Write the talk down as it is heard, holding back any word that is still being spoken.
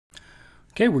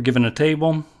Okay, we're given a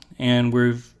table, and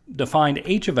we've defined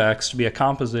h of x to be a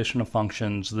composition of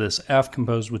functions, this f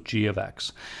composed with g of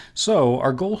x. So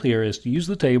our goal here is to use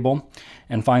the table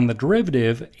and find the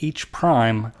derivative h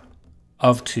prime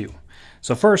of 2.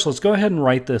 So first, let's go ahead and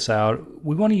write this out.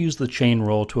 We want to use the chain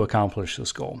rule to accomplish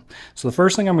this goal. So the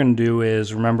first thing I'm going to do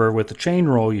is, remember, with the chain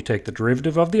rule, you take the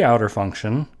derivative of the outer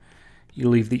function, you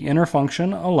leave the inner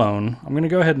function alone. I'm going to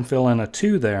go ahead and fill in a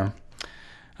 2 there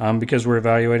because we're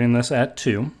evaluating this at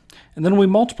 2. And then we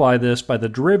multiply this by the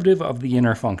derivative of the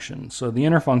inner function. So the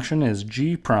inner function is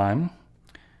g prime,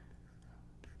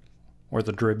 or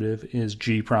the derivative is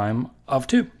g prime of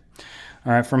 2.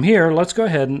 All right, from here, let's go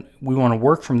ahead and we want to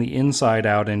work from the inside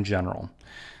out in general.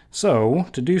 So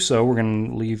to do so, we're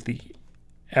going to leave the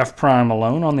f prime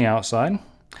alone on the outside.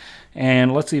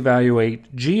 And let's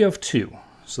evaluate g of 2.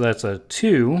 So that's a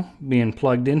 2 being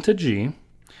plugged into g.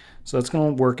 So that's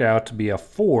going to work out to be a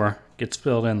 4 gets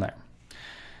filled in there.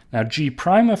 Now g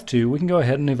prime of 2, we can go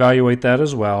ahead and evaluate that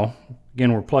as well.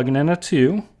 Again, we're plugging in a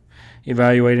 2,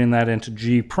 evaluating that into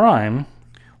g prime,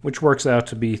 which works out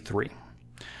to be 3.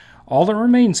 All that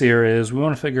remains here is we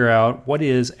want to figure out what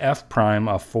is f prime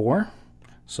of 4.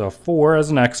 So 4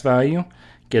 as an x value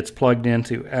gets plugged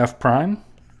into f prime,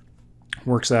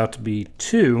 works out to be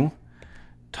 2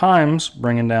 times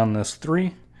bringing down this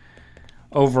 3.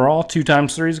 Overall, 2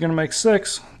 times 3 is going to make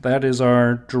 6. That is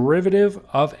our derivative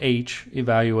of h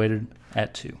evaluated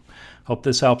at 2. Hope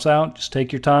this helps out. Just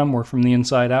take your time, work from the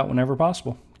inside out whenever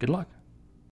possible. Good luck.